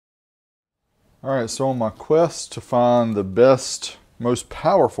Alright, so on my quest to find the best, most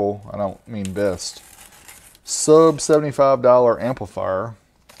powerful, I don't mean best, sub $75 amplifier,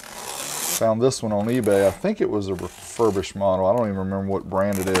 found this one on eBay. I think it was a refurbished model. I don't even remember what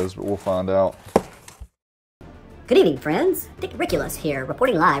brand it is, but we'll find out. Good evening, friends. Dick Riculous here,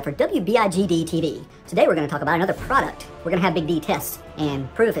 reporting live for WBIGD TV. Today we're going to talk about another product. We're going to have Big D test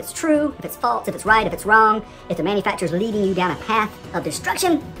and prove if it's true, if it's false, if it's right, if it's wrong, if the manufacturer's leading you down a path of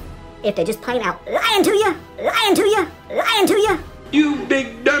destruction, if they're just plain out lying to you, lying to you, lying to you. You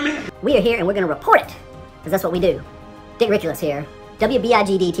big dummy. We are here and we're going to report it, because that's what we do. Dick Riculous here,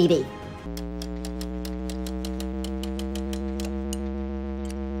 WBIGD TV.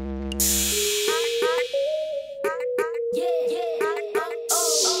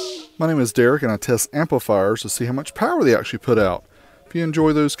 My name is Derek and I test amplifiers to see how much power they actually put out. If you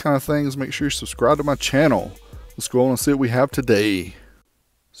enjoy those kind of things, make sure you subscribe to my channel. Let's go on and see what we have today.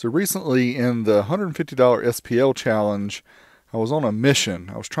 So recently in the $150 SPL challenge, I was on a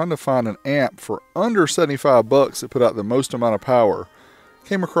mission. I was trying to find an amp for under 75 bucks that put out the most amount of power.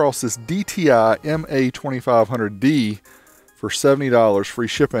 Came across this DTI MA2500D for $70 free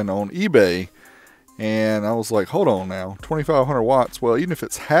shipping on eBay. And I was like, hold on now, 2,500 watts. Well, even if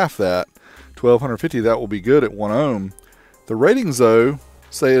it's half that, 1,250, that will be good at 1 ohm. The ratings, though,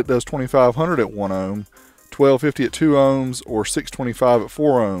 say it does 2,500 at 1 ohm, 1,250 at 2 ohms, or 625 at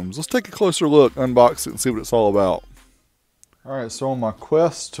 4 ohms. Let's take a closer look, unbox it, and see what it's all about. Alright, so on my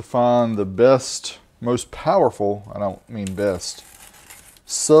quest to find the best, most powerful, I don't mean best,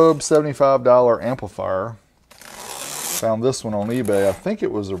 sub $75 amplifier, found this one on eBay. I think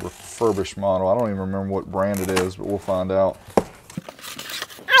it was a refurbished model. I don't even remember what brand it is, but we'll find out.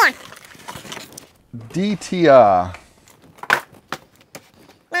 DTI.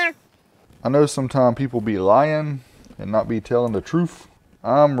 I know sometimes people be lying and not be telling the truth.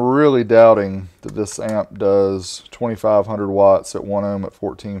 I'm really doubting that this amp does 2,500 watts at 1 ohm at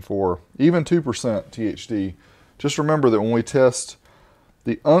 14.4, even 2% THD. Just remember that when we test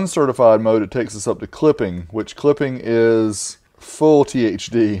the uncertified mode, it takes us up to clipping, which clipping is full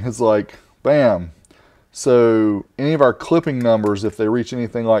THD. It's like, bam. So any of our clipping numbers, if they reach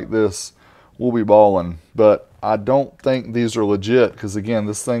anything like this, we'll be balling. But I don't think these are legit, because again,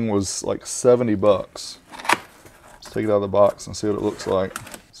 this thing was like 70 bucks. Let's take it out of the box and see what it looks like.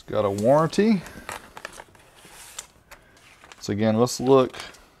 It's got a warranty. So again, let's look,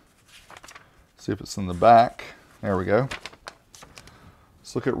 see if it's in the back. There we go.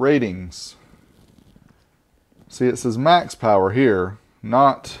 Let's look at ratings. See, it says max power here,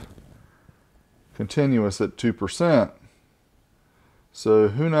 not continuous at 2%. So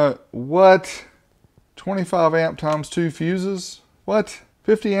who knows? What? 25 amp times 2 fuses? What?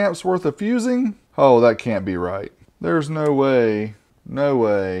 50 amps worth of fusing? Oh, that can't be right. There's no way, no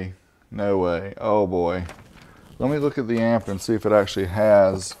way, no way. Oh boy. Let me look at the amp and see if it actually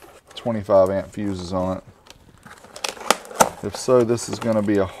has 25 amp fuses on it. If so, this is going to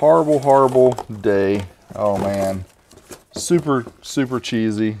be a horrible, horrible day. Oh man. Super, super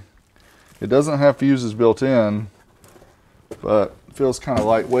cheesy. It doesn't have fuses built in, but it feels kind of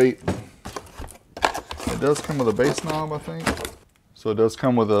lightweight. It does come with a bass knob, I think. So it does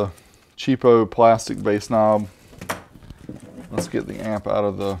come with a cheapo plastic bass knob. Let's get the amp out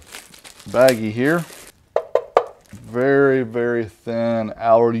of the baggie here. Very, very thin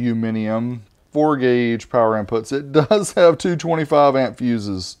aluminum. 4-gauge power inputs. It does have 2 25 amp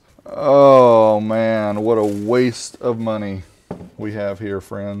fuses. Oh man, what a waste of money we have here,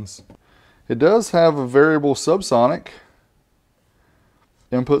 friends. It does have a variable subsonic.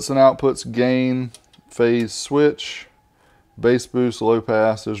 Inputs and outputs, gain, phase switch, bass boost, low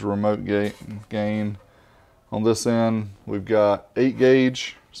pass. There's a remote gain. On this end, we've got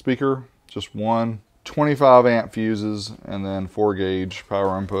 8-gauge speaker, just one. 25 amp fuses, and then 4-gauge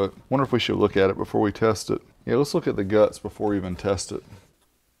power input. Wonder if we should look at it before we test it. Yeah, let's look at the guts before we even test it.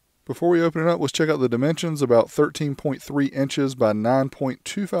 Before we open it up, let's check out the dimensions. About 13.3 inches by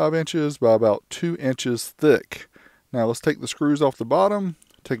 9.25 inches by about 2 inches thick. Now let's take the screws off the bottom,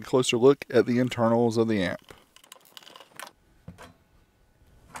 take a closer look at the internals of the amp.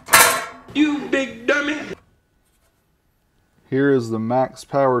 You big dummy. Here is the max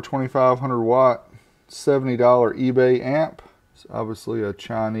power 2,500 watt $70 eBay amp. It's obviously a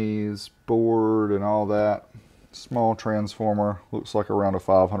Chinese board and all that. Small transformer, looks like around a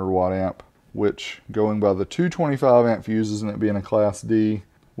 500 watt amp, which going by the 225 amp fuses and it being a class D,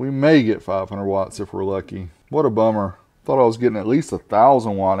 we may get 500 watts if we're lucky. What a bummer. Thought I was getting at least a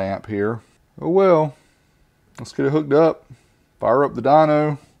 1,000 watt amp here. Oh well. Let's get it hooked up, fire up the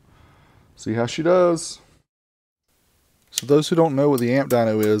dyno, see how she does. So those who don't know what the Amp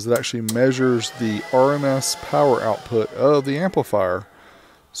Dyno is, it actually measures the RMS power output of the amplifier.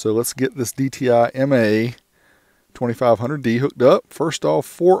 So let's get this DTI MA2500D hooked up. First off,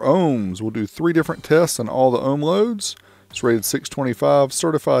 4 ohms. We'll do 3 different tests on all the ohm loads. It's rated 625.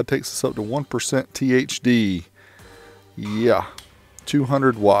 Certified takes us up to 1% THD. Yeah,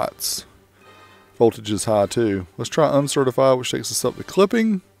 200 watts. Voltage is high too. Let's try uncertified, which takes us up to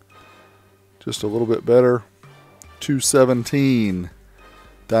clipping. Just a little bit better. 217.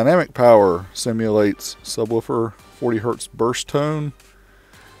 Dynamic power simulates subwoofer 40 hertz burst tone.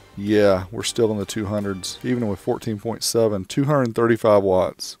 Yeah, we're still in the 200s, even with 14.7, 235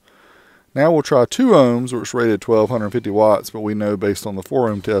 watts. Now we'll try 2 ohms, which is rated 1250 watts, but we know based on the 4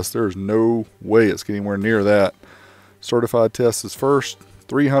 ohm test, there's no way it's getting anywhere near that. Certified test is first,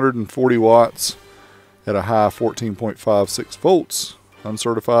 340 watts at a high 14.56 volts.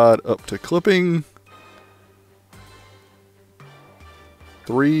 Uncertified up to clipping,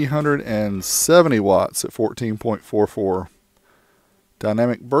 370 watts at 14.44.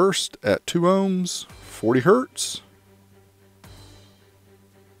 Dynamic burst at 2 ohms, 40 hertz.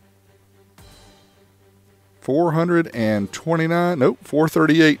 429, nope,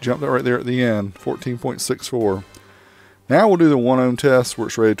 438, jumped that right there at the end, 14.64. Now we'll do the 1 ohm test where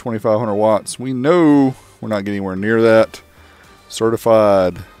it's rated 2500 watts. We know we're not getting anywhere near that.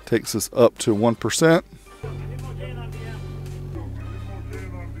 Certified takes us up to 1%.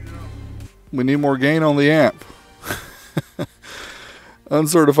 We need more gain on the amp.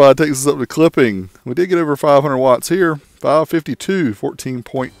 Uncertified takes us up to clipping. We did get over 500 watts here. 552,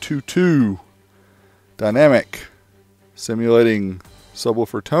 14.22. Dynamic, simulating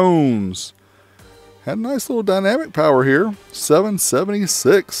subwoofer tones. Had a nice little dynamic power here.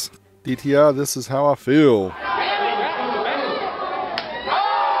 776. DTI, this is how I feel.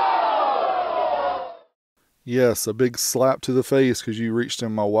 Yes, a big slap to the face because you reached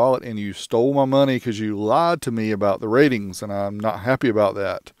in my wallet and you stole my money because you lied to me about the ratings, and I'm not happy about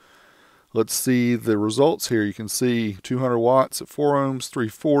that. Let's see the results here. You can see 200 watts at 4 ohms,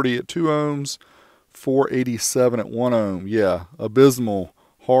 340 at 2 ohms, 487 at 1 ohm. Yeah, abysmal,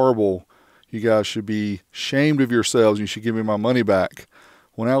 horrible. You guys should be ashamed of yourselves. You should give me my money back.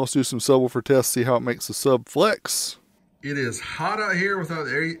 Well, now let's do some subwoofer tests, see how it makes the sub flex. It is hot out here without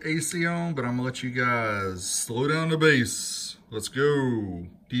the AC on, but I'm gonna let you guys slow down the bass. Let's go,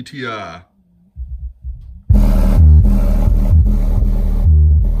 DTI.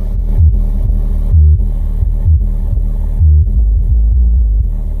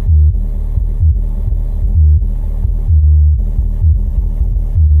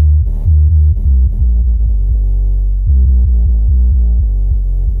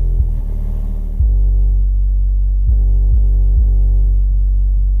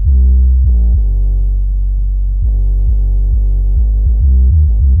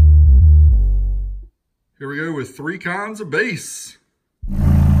 Here we go with 3 kinds of bass.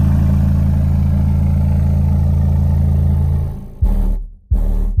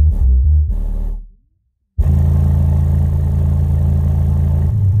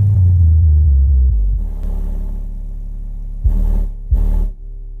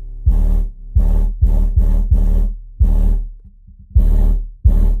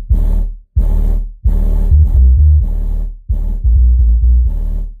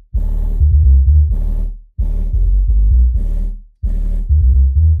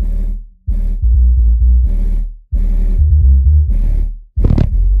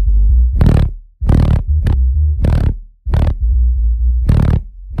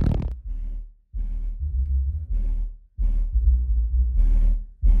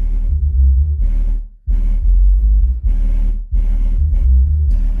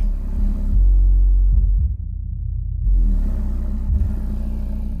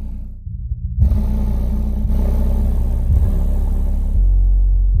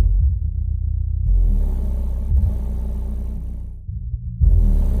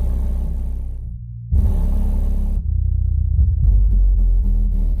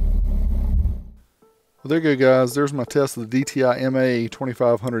 Well, there you go, guys. There's my test of the DTI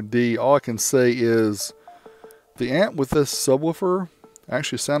MA2500D. All I can say is the amp with this subwoofer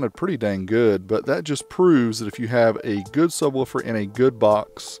actually sounded pretty dang good, but that just proves that if you have a good subwoofer in a good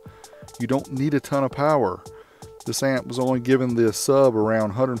box, you don't need a ton of power. This amp was only giving the sub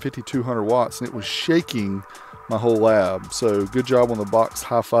around 150-200 watts, and it was shaking my whole lab. So good job on the box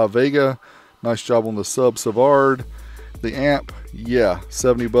Hi-Fi Vega. Nice job on the sub Savard. The amp, yeah,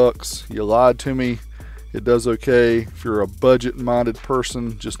 70 bucks. You lied to me. It does okay. If you're a budget-minded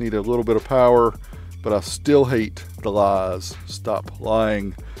person, just need a little bit of power, but I still hate the lies. Stop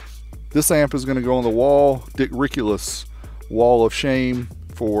lying. This amp is going to go on the wall. Dick-riculous. wall of shame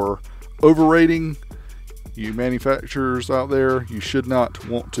for overrating. You manufacturers out there, you should not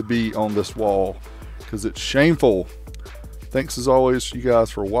want to be on this wall because it's shameful. Thanks as always, you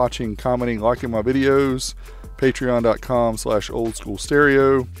guys, for watching, commenting, liking my videos.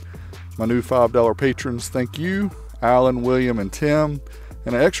 Patreon.com/oldschoolstereo. My new $5 patrons, thank you. Alan, William, and Tim.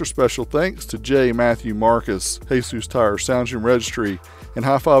 And an extra special thanks to Jay, Matthew, Marcus, Jesus Tire, Soundgym Registry, and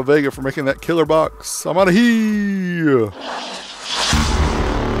High Five Vega for making that killer box. I'm out of here.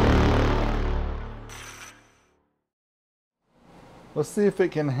 Let's see if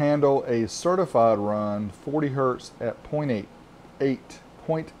it can handle a certified run 40 Hertz at 0.8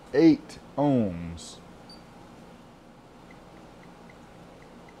 ohms.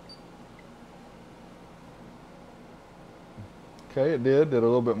 Okay, it did a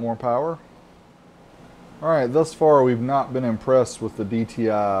little bit more power. Alright, thus far we've not been impressed with the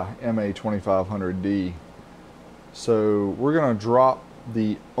DTI MA2500D. So we're going to drop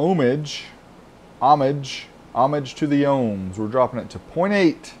the homage to the ohms. We're dropping it to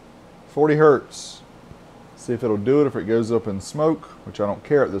 0.8, 40 Hertz. See if it'll do it, if it goes up in smoke, which I don't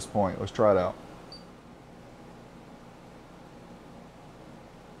care at this point. Let's try it out.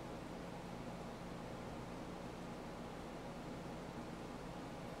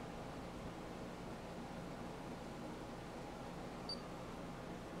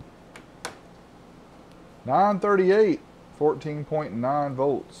 $938, 14.9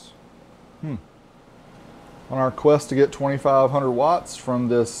 volts. On our quest to get 2,500 watts from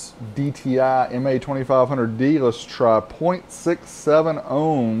this DTI MA2500D, let's try 0.67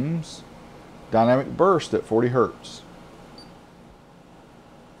 ohms dynamic burst at 40 Hertz.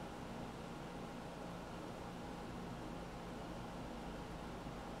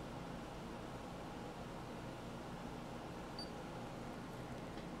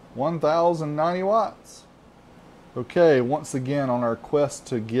 $1,090 watts. Okay, once again on our quest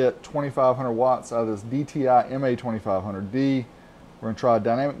to get 2,500 watts out of this DTI MA2500D, we're going to try a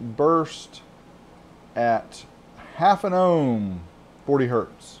dynamic burst at half an ohm, 40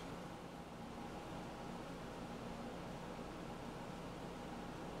 Hertz.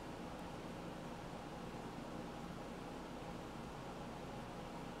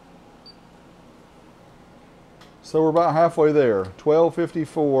 So we're about halfway there.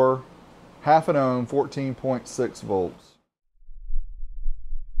 1254, half an ohm, 14.6 volts.